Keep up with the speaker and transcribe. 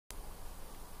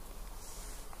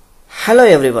Hello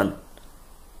everyone.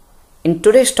 In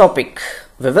today's topic,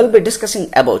 we will be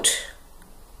discussing about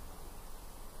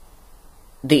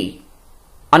the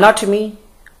anatomy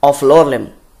of lower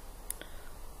limb.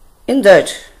 In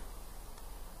that,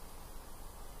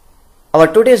 our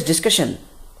today's discussion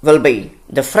will be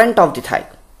the front of the thigh.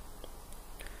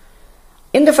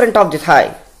 In the front of the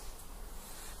thigh,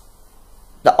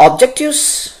 the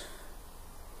objectives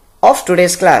of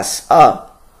today's class are: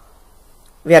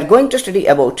 we are going to study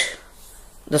about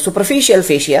the superficial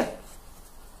fascia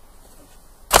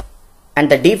and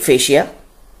the deep fascia.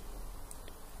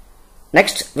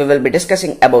 Next, we will be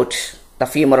discussing about the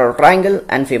femoral triangle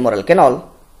and femoral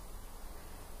canal.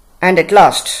 And at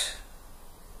last,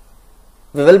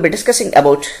 we will be discussing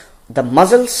about the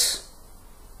muscles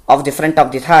of the front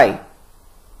of the thigh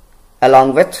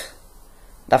along with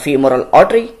the femoral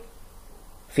artery,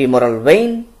 femoral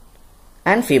vein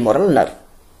and femoral nerve.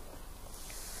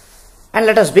 And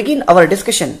let us begin our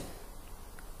discussion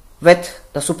with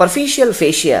the superficial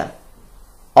fascia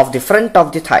of the front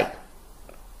of the thigh.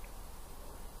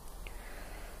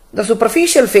 The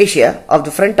superficial fascia of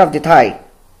the front of the thigh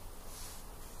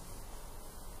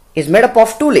is made up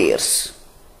of two layers.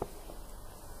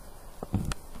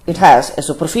 It has a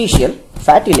superficial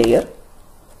fatty layer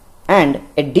and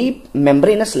a deep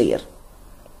membranous layer.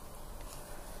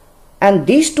 And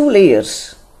these two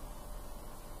layers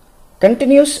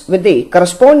continues with the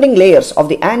corresponding layers of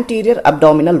the anterior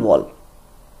abdominal wall.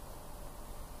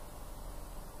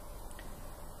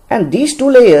 And these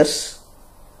two layers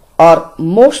are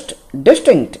most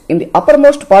distinct in the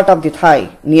uppermost part of the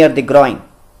thigh near the groin,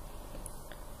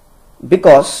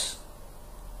 because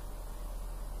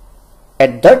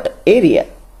at that area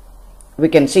we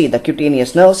can see the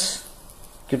cutaneous nerves,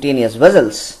 cutaneous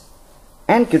vessels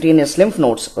and cutaneous lymph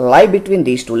nodes lie between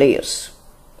these two layers.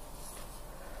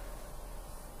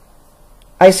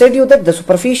 I said you that the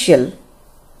superficial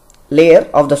layer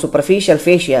of the superficial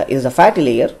fascia is the fatty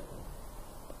layer,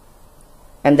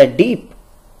 and the deep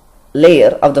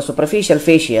layer of the superficial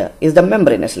fascia is the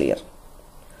membranous layer.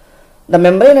 The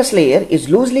membranous layer is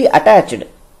loosely attached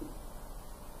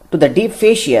to the deep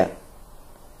fascia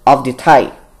of the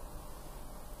thigh,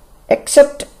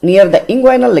 except near the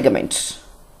inguinal ligaments,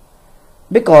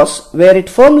 because where it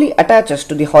firmly attaches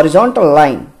to the horizontal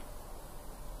line,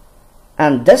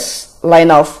 and this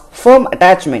line of firm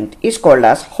attachment is called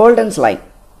as Holden's line.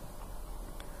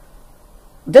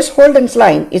 This Holden's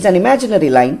line is an imaginary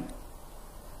line.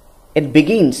 It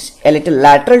begins a little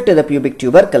lateral to the pubic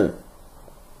tubercle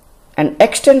and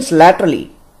extends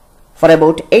laterally for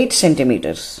about 8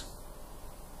 centimeters.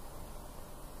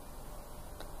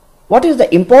 What is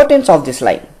the importance of this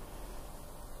line?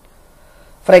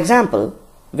 For example,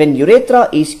 when urethra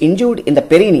is injured in the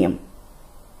perineum,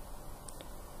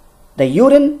 the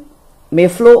urine may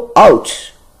flow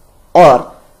out,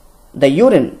 or the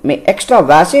urine may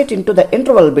extravasate into the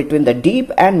interval between the deep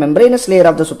and membranous layer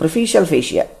of the superficial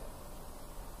fascia.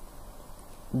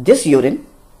 This urine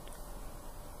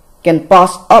can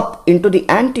pass up into the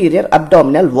anterior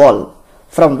abdominal wall,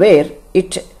 from where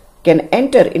it can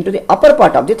enter into the upper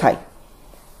part of the thigh.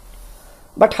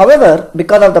 But however,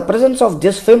 because of the presence of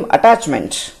this firm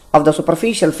attachment of the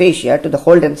superficial fascia to the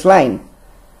Holden's line,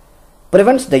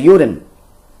 prevents the urine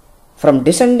from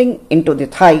descending into the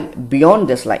thigh beyond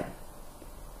this line.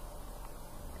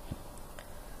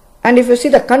 And if you see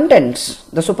the contents,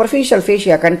 the superficial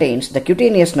fascia contains the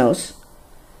cutaneous nerves,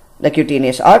 the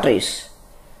cutaneous arteries,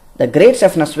 the great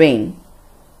saphenous vein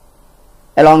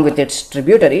along with its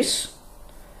tributaries,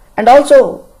 and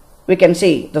also we can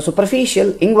see the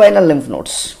superficial inguinal lymph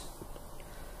nodes.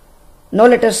 Now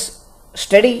let us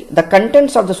study the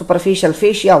contents of the superficial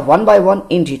fascia one by one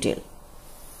in detail.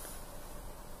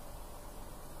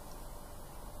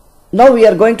 Now we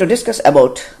are going to discuss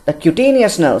about the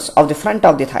cutaneous nerves of the front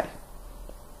of the thigh.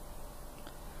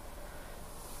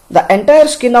 The entire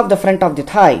skin of the front of the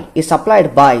thigh is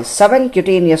supplied by 7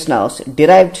 cutaneous nerves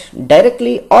derived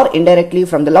directly or indirectly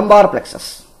from the lumbar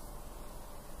plexus.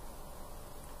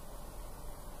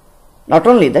 Not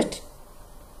only that,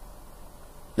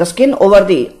 the skin over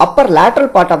the upper lateral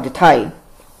part of the thigh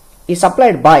is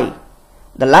supplied by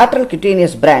the lateral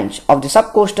cutaneous branch of the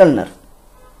subcostal nerve.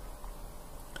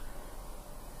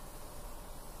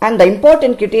 And the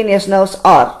important cutaneous nerves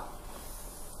are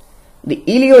the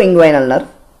ilioinguinal nerve.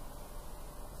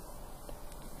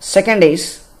 Second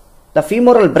is the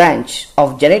femoral branch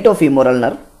of genitofemoral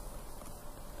nerve.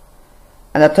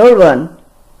 And the third one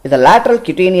is the lateral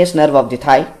cutaneous nerve of the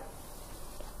thigh.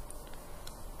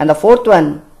 And the fourth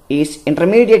one is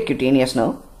intermediate cutaneous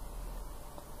nerve.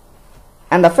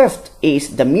 And the fifth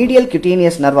is the medial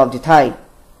cutaneous nerve of the thigh.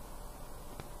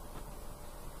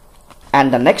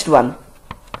 and the next one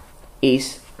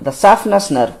is the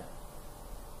saphenous nerve.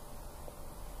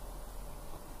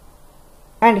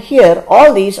 And here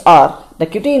all these are the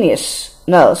cutaneous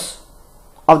nerves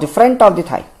of the front of the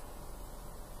thigh.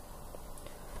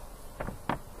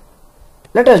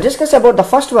 Let us discuss about the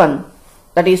first one,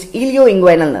 that is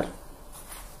ilioinguinal nerve.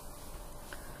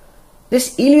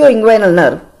 This ilioinguinal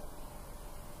nerve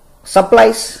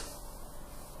supplies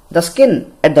the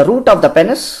skin at the root of the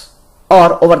penis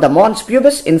or over the mons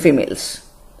pubis in females.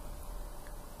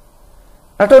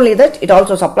 Not only that, it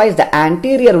also supplies the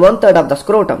anterior 1/3 of the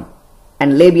scrotum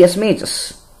and labius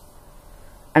majus,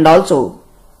 and also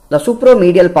the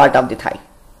supromedial part of the thigh.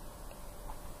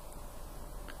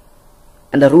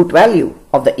 And the root value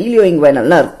of the ilioinguinal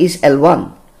nerve is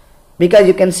L1, because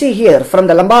you can see here from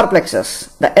the lumbar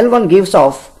plexus, the L1 gives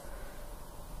off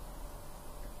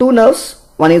two nerves.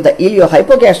 One is the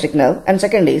iliohypogastric nerve and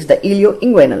second is the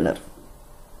ilioinguinal nerve.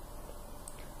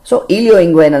 So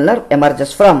ilioinguinal nerve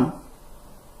emerges from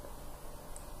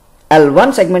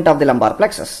L1 segment of the lumbar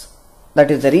plexus.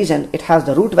 That is the reason it has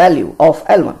the root value of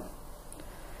L1.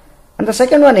 And the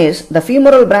second one is the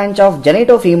femoral branch of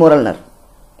genitofemoral nerve.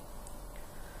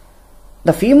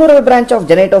 The femoral branch of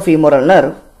genitofemoral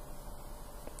nerve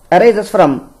arises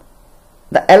from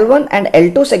the L1 and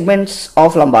L2 segments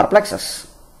of lumbar plexus.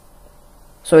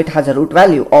 So it has a root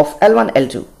value of L1,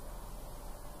 L2.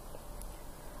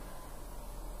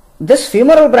 This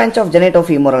femoral branch of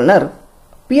genitofemoral nerve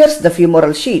pierces the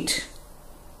femoral sheath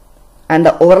and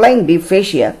the overlying deep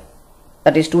fascia,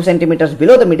 that is 2 centimeters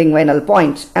below the meeting venal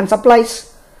points, and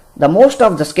supplies the most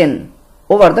of the skin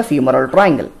over the femoral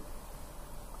triangle.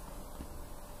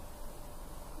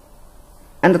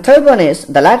 And the third one is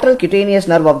the lateral cutaneous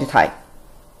nerve of the thigh.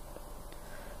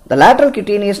 The lateral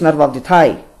cutaneous nerve of the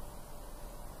thigh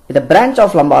is a branch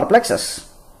of lumbar plexus.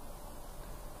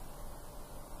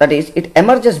 That is, it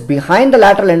emerges behind the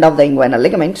lateral end of the inguinal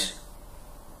ligament,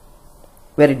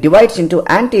 where it divides into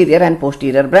anterior and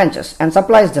posterior branches and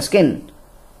supplies the skin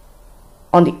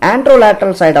on the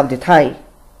anterolateral side of the thigh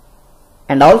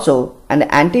and also on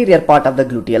the anterior part of the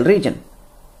gluteal region.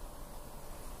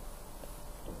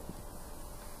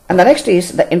 And the next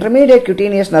is the intermediate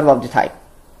cutaneous nerve of the thigh.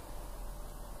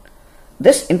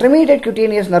 This intermediate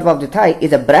cutaneous nerve of the thigh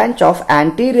is a branch of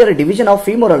anterior division of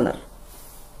femoral nerve.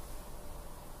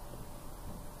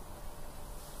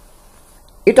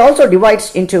 It also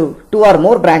divides into 2 or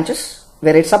more branches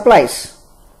where it supplies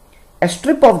a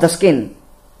strip of the skin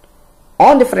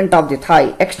on the front of the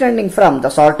thigh extending from the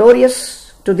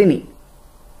sartorius to the knee.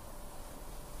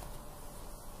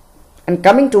 And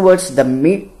coming towards the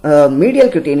medial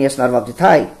cutaneous nerve of the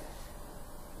thigh,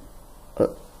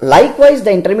 likewise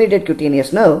the intermediate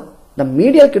cutaneous nerve, the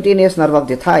medial cutaneous nerve of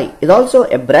the thigh is also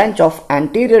a branch of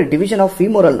anterior division of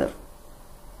femoral nerve.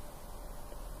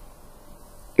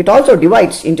 It also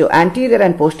divides into anterior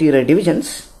and posterior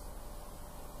divisions,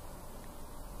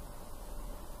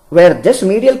 where this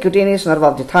medial cutaneous nerve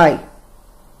of the thigh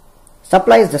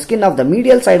supplies the skin of the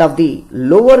medial side of the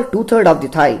lower 2/3 of the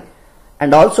thigh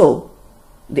and also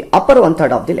the upper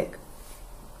 1/3 of the leg.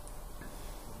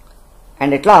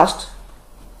 And at last,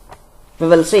 we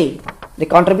will see the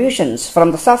contributions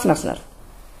from the saphenous nerve.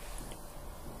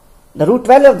 The root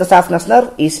value of the saphenous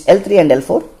nerve is L3 and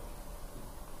L4,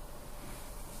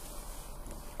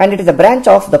 and it is a branch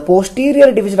of the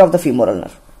posterior division of the femoral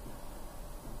nerve.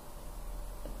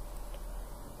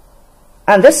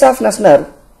 And this saphenous nerve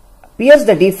pierces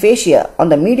the deep fascia on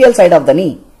the medial side of the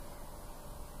knee,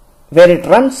 where it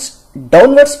runs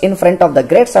downwards in front of the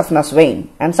great saphenous vein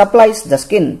and supplies the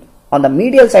skin on the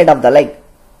medial side of the leg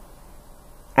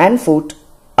and foot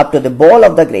up to the ball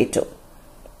of the great toe.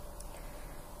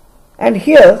 And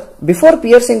here, before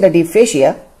piercing the deep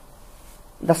fascia,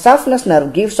 the saphenous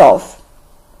nerve gives off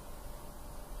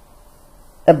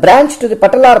a branch to the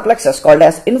patellar plexus called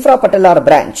as infrapatellar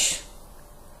branch,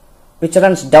 which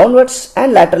runs downwards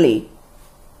and laterally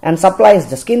and supplies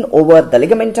the skin over the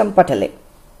ligamentum patellae.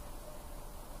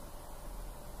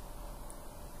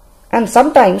 And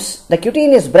sometimes the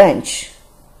cutaneous branch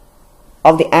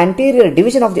of the anterior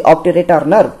division of the obturator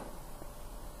nerve,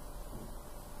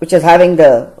 which is having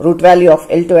the root value of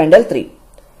L2 and L3,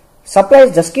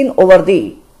 supplies the skin over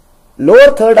the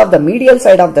lower third of the medial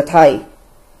side of the thigh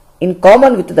in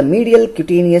common with the medial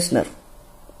cutaneous nerve.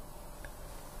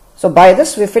 So by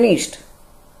this we finished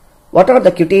what are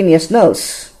the cutaneous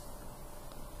nerves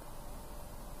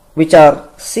which are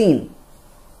seen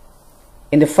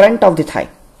in the front of the thigh.